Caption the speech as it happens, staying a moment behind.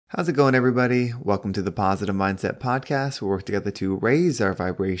How's it going, everybody? Welcome to the Positive Mindset Podcast. We work together to raise our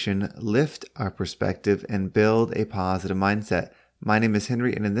vibration, lift our perspective, and build a positive mindset. My name is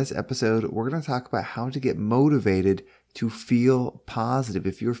Henry, and in this episode, we're going to talk about how to get motivated to feel positive.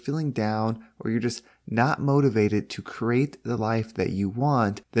 If you're feeling down or you're just not motivated to create the life that you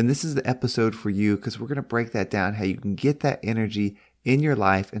want, then this is the episode for you, because we're going to break that down, how you can get that energy in your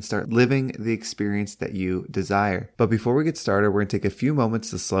life and start living the experience that you desire. But before we get started, we're going to take a few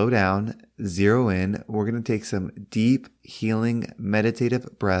moments to slow down, zero in. We're going to take some deep, healing,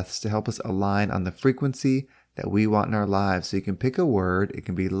 meditative breaths to help us align on the frequency that we want in our lives. So you can pick a word. It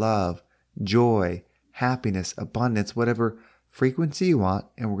can be love, joy, happiness, abundance, whatever frequency you want.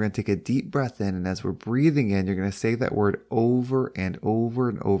 And we're going to take a deep breath in. And as we're breathing in, you're going to say that word over and over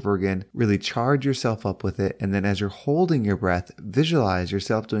and over again. Really charge yourself up with it. And then as you're holding your breath, visualize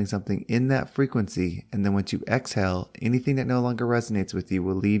yourself doing something in that frequency. And then once you exhale, anything that no longer resonates with you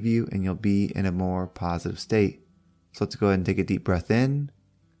will leave you and you'll be in a more positive state. So let's go ahead and take a deep breath in.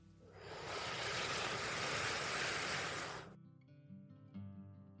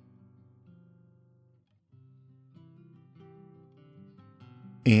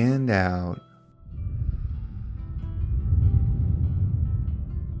 And out.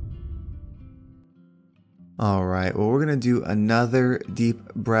 All right, well, we're going to do another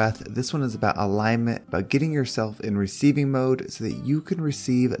deep breath. This one is about alignment, about getting yourself in receiving mode so that you can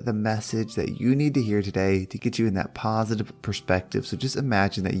receive the message that you need to hear today to get you in that positive perspective. So just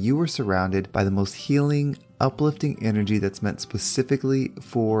imagine that you are surrounded by the most healing, uplifting energy that's meant specifically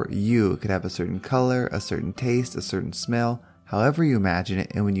for you. It could have a certain color, a certain taste, a certain smell, however you imagine it.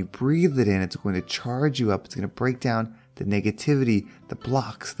 And when you breathe it in, it's going to charge you up. It's going to break down the negativity, the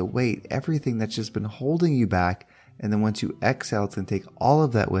blocks, the weight, everything that's just been holding you back. And then once you exhale, it's going to take all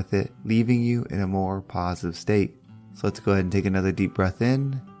of that with it, leaving you in a more positive state. So let's go ahead and take another deep breath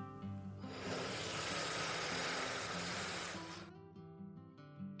in.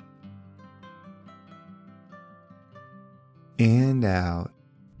 And out.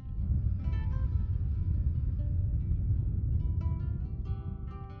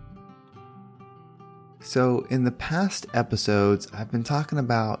 So in the past episodes, I've been talking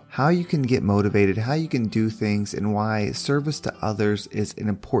about how you can get motivated, how you can do things, and why service to others is an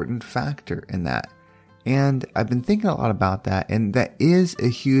important factor in that. And I've been thinking a lot about that, and that is a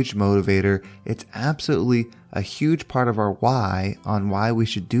huge motivator. It's absolutely a huge part of our why on why we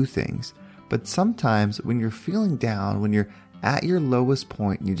should do things. But sometimes when you're feeling down, when you're at your lowest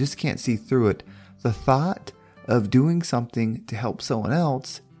point and you just can't see through it, the thought of doing something to help someone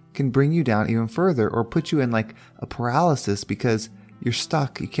else can bring you down even further or put you in like a paralysis because you're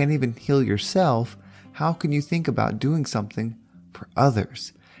stuck. You can't even heal yourself. How can you think about doing something for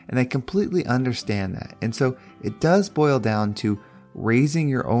others? And I completely understand that. And so it does boil down to raising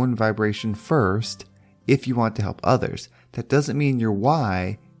your own vibration first if you want to help others. That doesn't mean your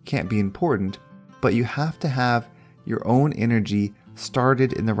why can't be important, but you have to have your own energy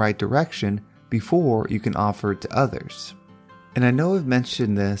started in the right direction before you can offer it to others. And I know I've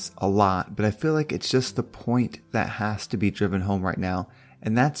mentioned this a lot, but I feel like it's just the point that has to be driven home right now.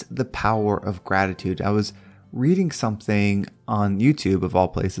 And that's the power of gratitude. I was reading something on YouTube, of all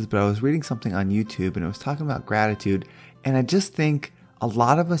places, but I was reading something on YouTube and it was talking about gratitude. And I just think a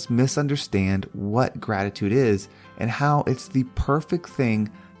lot of us misunderstand what gratitude is and how it's the perfect thing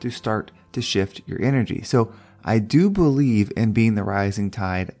to start to shift your energy. So I do believe in being the rising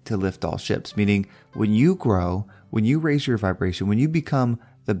tide to lift all ships, meaning when you grow, when you raise your vibration, when you become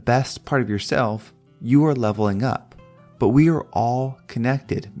the best part of yourself, you are leveling up. But we are all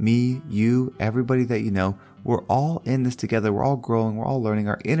connected. Me, you, everybody that you know, we're all in this together. We're all growing. We're all learning.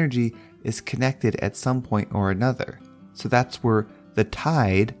 Our energy is connected at some point or another. So that's where the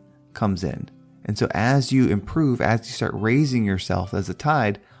tide comes in. And so as you improve, as you start raising yourself as a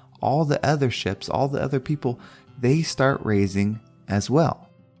tide, all the other ships, all the other people, they start raising as well.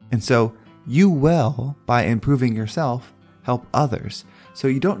 And so you will, by improving yourself, help others. So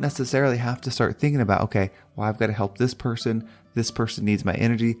you don't necessarily have to start thinking about, okay, well, I've got to help this person needs my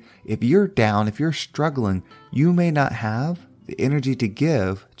energy. If you're down, if you're struggling, you may not have the energy to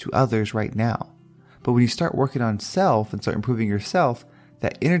give to others right now. But when you start working on self and start improving yourself,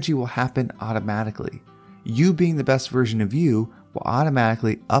 that energy will happen automatically. You being the best version of you will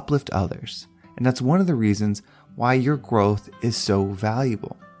automatically uplift others. And that's one of the reasons why your growth is so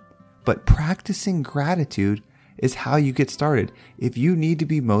valuable. But practicing gratitude is how you get started. If you need to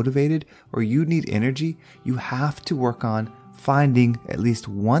be motivated or you need energy, you have to work on finding at least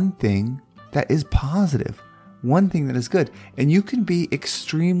one thing that is positive. one thing that is good. And you can be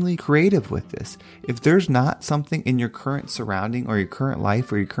extremely creative with this. If there's not something in your current surrounding or your current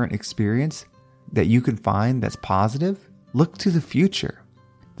life or your current experience that you can find that's positive, look to the future.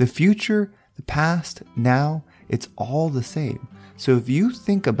 The future, the past, now, it's all the same. So if you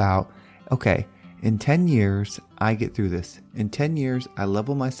think about, okay, in 10 years, I get through this. In 10 years, I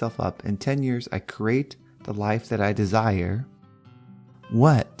level myself up. In 10 years, I create the life that I desire.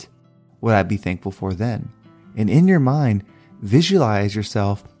 What would I be thankful for then? And in your mind, visualize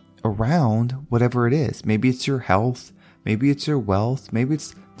yourself around whatever it is. Maybe it's your health. Maybe it's your wealth. Maybe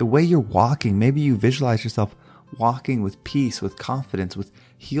it's the way you're walking. Maybe you visualize yourself walking with peace, with confidence, with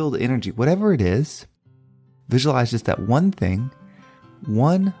healed energy. Whatever it is, visualize just that one thing,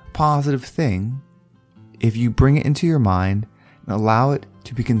 one positive thing. If you bring it into your mind and allow it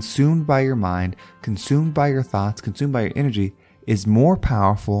to be consumed by your mind, consumed by your thoughts, consumed by your energy, is more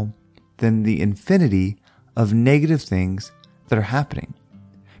powerful than the infinity of negative things that are happening.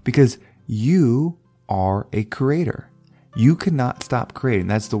 Because you are a creator. You cannot stop creating.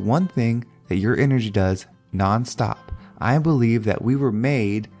 That's the one thing that your energy does nonstop. I believe that we were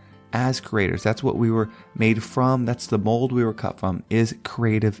made as creators. That's what we were made from. That's the mold we were cut from, is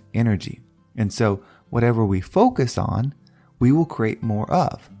creative energy. And so whatever we focus on, we will create more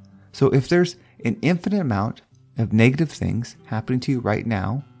of. So if there's an infinite amount of negative things happening to you right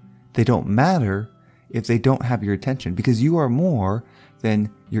now, they don't matter if they don't have your attention, because you are more than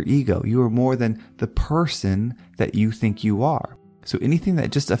your ego. You are more than the person that you think you are. So anything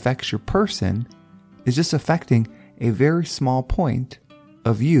that just affects your person is just affecting a very small point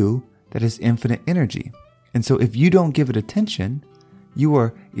of you that is infinite energy. And so if you don't give it attention, you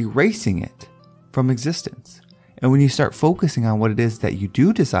are erasing it from existence. And when you start focusing on what it is that you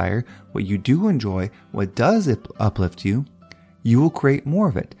do desire, what you do enjoy, what does uplift you, you will create more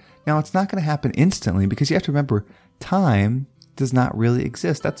of it. Now, it's not going to happen instantly, because you have to remember, time does not really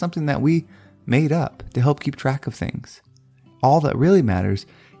exist. That's something that we made up to help keep track of things. All that really matters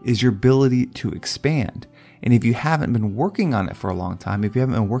is your ability to expand. And if you haven't been working on it for a long time, if you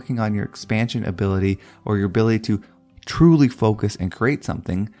haven't been working on your expansion ability or your ability to truly focus and create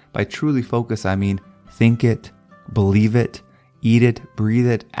something, by truly focus, I mean think it, believe it, eat it, breathe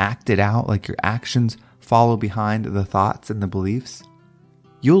it, act it out, like your actions follow behind the thoughts and the beliefs,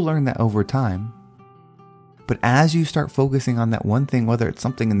 you'll learn that over time. But as you start focusing on that one thing, whether it's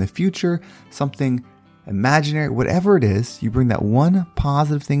something in the future, something imaginary, whatever it is, you bring that one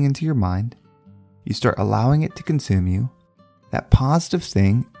positive thing into your mind, you start allowing it to consume you. That positive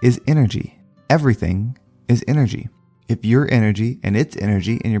thing is energy. Everything is energy. If you're energy and it's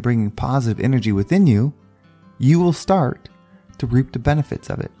energy and you're bringing positive energy within you, you will start to reap the benefits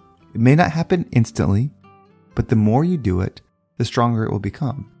of it. It may not happen instantly, but the more you do it, the stronger it will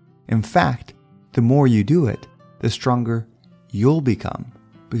become. In fact, the more you do it, the stronger you'll become,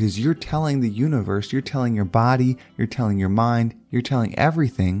 because you're telling the universe, you're telling your body, you're telling your mind, you're telling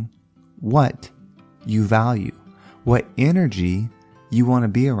everything what you value, what energy you want to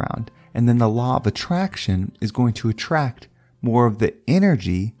be around. And then the law of attraction is going to attract more of the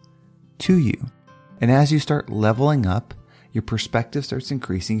energy to you. And as you start leveling up, your perspective starts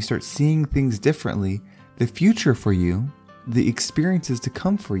increasing, you start seeing things differently, the future for you, the experiences to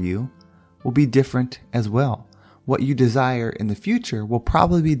come for you will be different as well. What you desire in the future will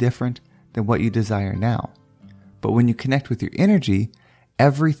probably be different than what you desire now. But when you connect with your energy,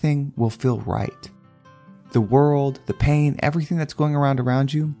 everything will feel right. The world, the pain, everything that's going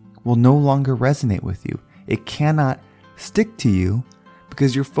around you will no longer resonate with you. It cannot stick to you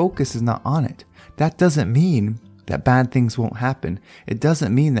because your focus is not on it. That doesn't mean that bad things won't happen. It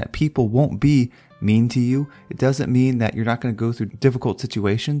doesn't mean that people won't be mean to you. It doesn't mean that you're not going to go through difficult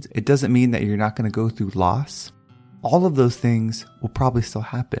situations. It doesn't mean that you're not going to go through loss. All of those things will probably still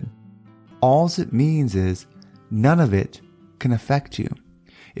happen. All it means is none of it can affect you.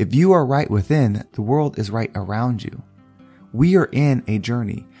 If you are right within, the world is right around you. We are in a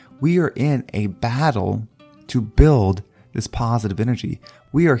journey. We are in a battle to build this positive energy.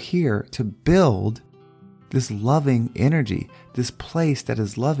 We are here to build this loving energy, this place that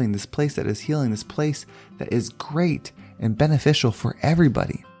is loving, this place that is healing, this place that is great and beneficial for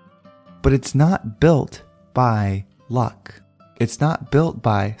everybody. But it's not built by luck. It's not built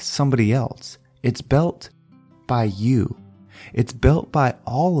by somebody else. It's built by you. It's built by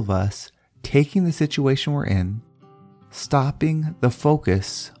all of us taking the situation we're in, stopping the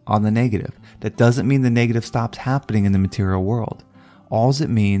focus on the negative. That doesn't mean the negative stops happening in the material world. All it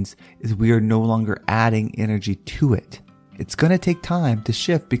means is we are no longer adding energy to it. It's going to take time to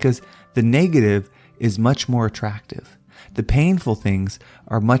shift because the negative is much more attractive. The painful things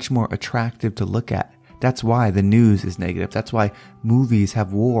are much more attractive to look at. That's why the news is negative. That's why movies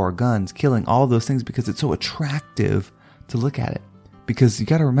have war, guns, killing, all those things, because it's so attractive to look at it. Because you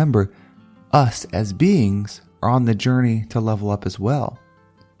got to remember, us as beings are on the journey to level up as well.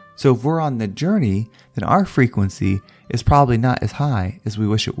 So if we're on the journey, then our frequency is probably not as high as we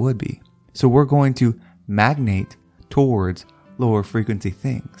wish it would be. So we're going to magnate towards lower frequency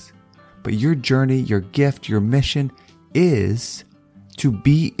things. But your journey, your gift, your mission is to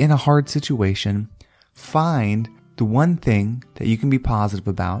be in a hard situation, find the one thing that you can be positive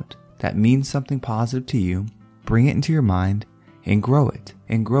about, that means something positive to you, bring it into your mind, and grow it,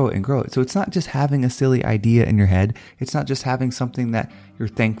 and grow it, and grow it. So it's not just having a silly idea in your head. It's not just having something that you're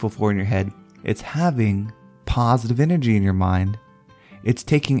thankful for in your head. It's having positive energy in your mind. It's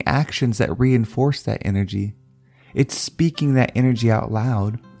taking actions that reinforce that energy. It's speaking that energy out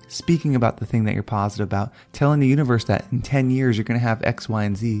loud, speaking about the thing that you're positive about, telling the universe that in 10 years you're going to have X, Y,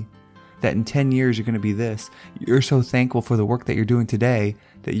 and Z, that in 10 years you're going to be this. You're so thankful for the work that you're doing today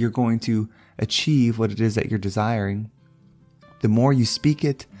that you're going to achieve what it is that you're desiring. The more you speak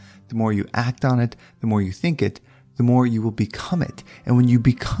it, the more you act on it, the more you think it, the more you will become it. And when you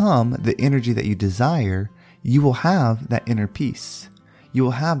become the energy that you desire, you will have that inner peace. You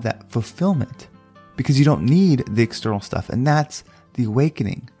will have that fulfillment because you don't need the external stuff. And that's the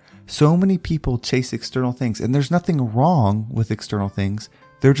awakening. So many people chase external things, and there's nothing wrong with external things.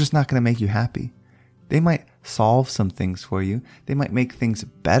 They're just not going to make you happy. They might solve some things for you. They might make things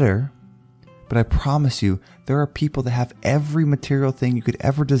better. But I promise you, there are people that have every material thing you could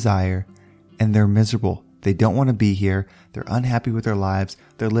ever desire, and they're miserable. They don't want to be here. They're unhappy with their lives.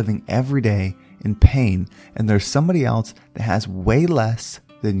 They're living every day in pain. And there's somebody else that has way less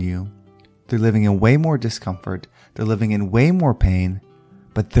than you. They're living in way more discomfort. They're living in way more pain,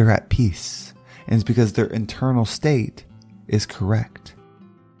 but they're at peace. And it's because their internal state is correct.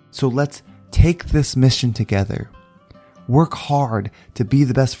 So let's take this mission together. Work hard to be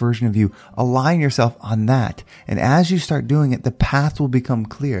the best version of you. Align yourself on that. And as you start doing it, the path will become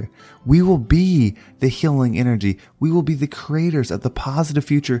clear. We will be the healing energy. We will be the creators of the positive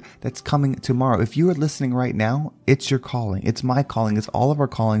future that's coming tomorrow. If you are listening right now, it's your calling. It's my calling. It's all of our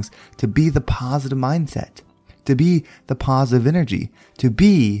callings to be the positive mindset, to be the positive energy, to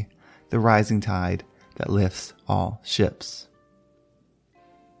be the rising tide that lifts all ships.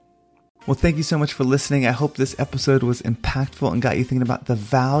 Well, thank you so much for listening. I hope this episode was impactful and got you thinking about the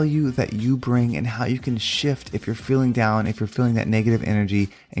value that you bring and how you can shift if you're feeling down, if you're feeling that negative energy,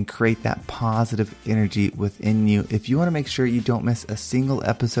 and create that positive energy within you. If you want to make sure you don't miss a single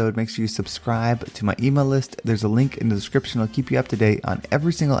episode, make sure you subscribe to my email list. There's a link in the description. It'll keep you up to date on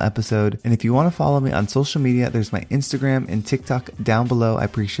every single episode. And if you want to follow me on social media, there's my Instagram and TikTok down below. I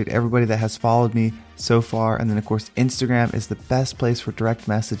appreciate everybody that has followed me so far. And then of course, Instagram is the best place for direct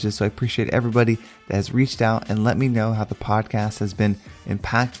messages. So I appreciate everybody that has reached out and let me know how the podcast has been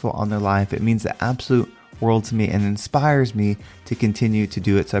impactful on their life. It means the absolute world to me and inspires me to continue to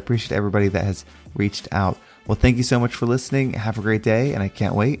do it. So I appreciate everybody that has reached out. Well, thank you so much for listening. Have a great day, and I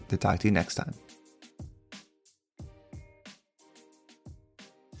can't wait to talk to you next time.